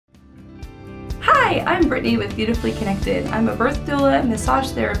Hi, I'm Brittany with Beautifully Connected. I'm a birth doula,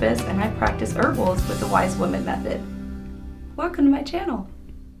 massage therapist, and I practice herbals with the Wise Woman method. Welcome to my channel.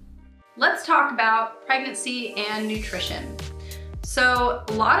 Let's talk about pregnancy and nutrition. So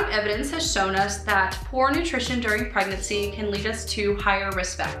a lot of evidence has shown us that poor nutrition during pregnancy can lead us to higher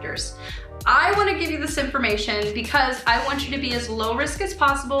risk factors. I want to give you this information because I want you to be as low risk as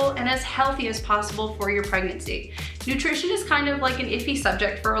possible and as healthy as possible for your pregnancy. Nutrition is kind of like an iffy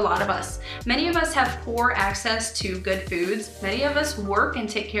subject for a lot of us. Many of us have poor access to good foods. Many of us work and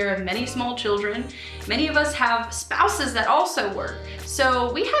take care of many small children. Many of us have spouses that also work.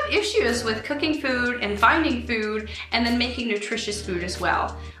 So we have issues with cooking food and finding food and then making nutritious food as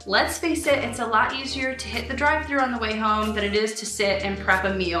well. Let's face it, it's a lot easier to hit the drive-thru on the way home than it is to sit and prep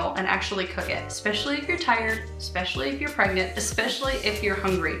a meal and actually cook it, especially if you're tired, especially if you're pregnant, especially if you're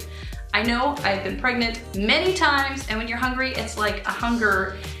hungry. I know I've been pregnant many times, and when you're hungry, it's like a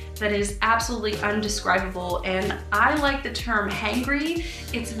hunger that is absolutely undescribable, and I like the term hangry.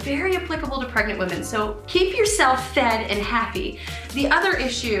 It's very applicable to pregnant women, so keep yourself fed and happy. The other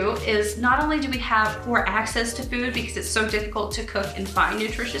issue is not only do we have poor access to food because it's so difficult to cook and find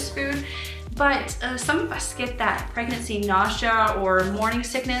nutritious food, but some of us get that pregnancy nausea or morning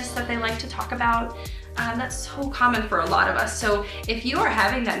sickness that they like to talk about. That's so common for a lot of us. So if you are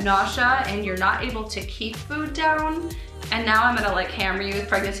having that nausea and you're not able to keep food down, and now I'm gonna like hammer you with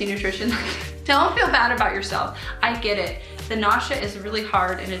pregnancy nutrition, don't feel bad about yourself. I get it. The nausea is really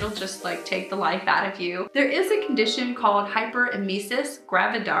hard and it'll just like take the life out of you. There is a condition called Hyperemesis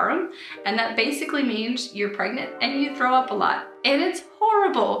Gravadarium, and that basically means you're pregnant and you throw up a lot. And it's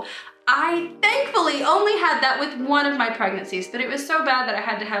horrible. I thankfully only had that with one of my pregnancies, but it was so bad that I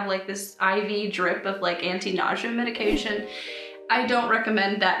had to have like this IV drip of like anti-nausea medication. I don't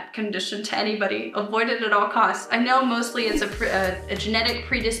recommend that condition to anybody. Avoid it at all costs. I know mostly it's a genetic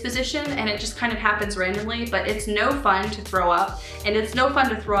predisposition and it just kind of happens randomly, but it's no fun to throw up, and it's no fun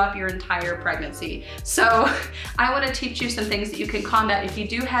to throw up your entire pregnancy. So I want to teach you some things that you can combat if you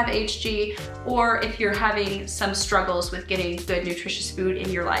do have HG or if you're having some struggles with getting good nutritious food in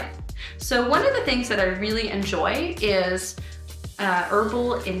your life. So one of the things that I really enjoy is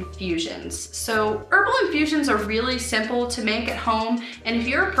herbal infusions. So herbal infusions are really simple to make at home, and if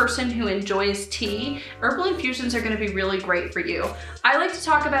you're a person who enjoys tea, herbal infusions are going to be really great for you. I like to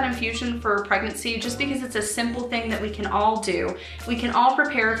talk about infusion for pregnancy just because it's a simple thing that we can all do. We can all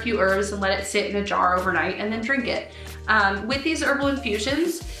prepare a few herbs and let it sit in a jar overnight and then drink it. With these herbal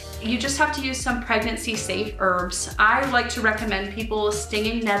infusions, you just have to use some pregnancy-safe herbs. I like to recommend people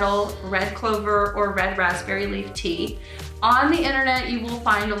stinging nettle, red clover, or red raspberry leaf tea. On the internet, you will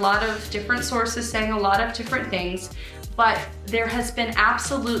find a lot of different sources saying a lot of different things, but there has been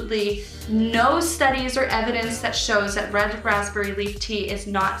absolutely no studies or evidence that shows that red raspberry leaf tea is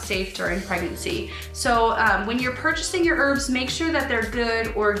not safe during pregnancy. So when you're purchasing your herbs, make sure that they're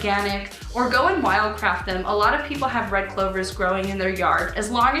good, organic, or go and wildcraft them. A lot of people have red clovers growing in their yard. As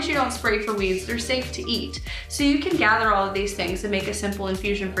long as you don't spray for weeds, they're safe to eat. So you can gather all of these things and make a simple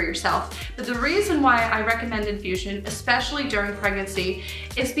infusion for yourself. But the reason why I recommend infusion, especially during pregnancy,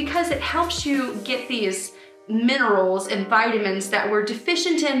 is because it helps you get these minerals and vitamins that we're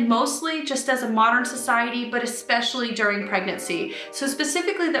deficient in mostly just as a modern society, but especially during pregnancy. So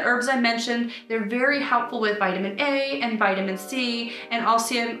specifically the herbs I mentioned, they're very helpful with vitamin A and vitamin C, and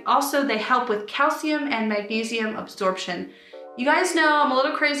also they help with calcium and magnesium absorption. You guys know I'm a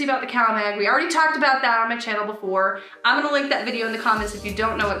little crazy about the CalMag. We already talked about that on my channel before. I'm gonna link that video in the comments if you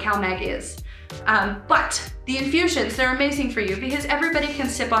don't know what CalMag is. But the infusions, they're amazing for you because everybody can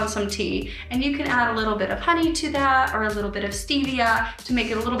sip on some tea, and you can add a little bit of honey to that or a little bit of stevia to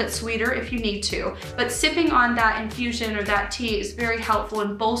make it a little bit sweeter if you need to. But sipping on that infusion or that tea is very helpful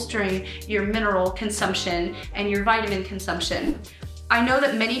in bolstering your mineral consumption and your vitamin consumption. I know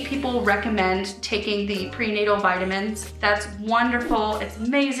that many people recommend taking the prenatal vitamins. That's wonderful, it's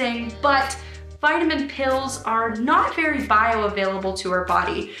amazing, but vitamin pills are not very bioavailable to our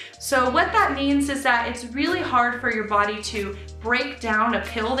body. So what that means is that it's really hard for your body to break down a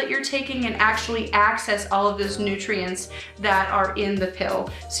pill that you're taking and actually access all of those nutrients that are in the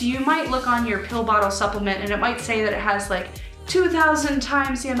pill. So you might look on your pill bottle supplement and it might say that it has like 2,000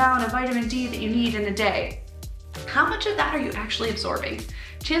 times the amount of vitamin D that you need in a day. How much of that are you actually absorbing?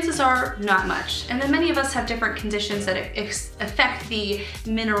 Chances are not much. And then many of us have different conditions that affect the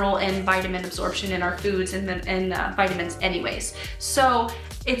mineral and vitamin absorption in our foods and vitamins anyways. So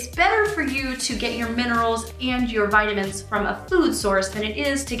it's better for you to get your minerals and your vitamins from a food source than it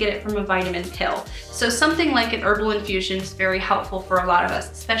is to get it from a vitamin pill. So something like an herbal infusion is very helpful for a lot of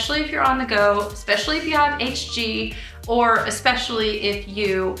us, especially if you're on the go, especially if you have HG, or especially if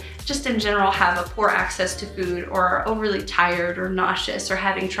you just in general have a poor access to food or are overly tired or nauseous or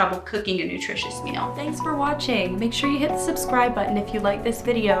having trouble cooking a nutritious meal. Thanks for watching. Make sure you hit the subscribe button if you like this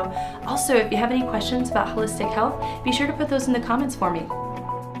video. Also, if you have any questions about holistic health, be sure to put those in the comments for me.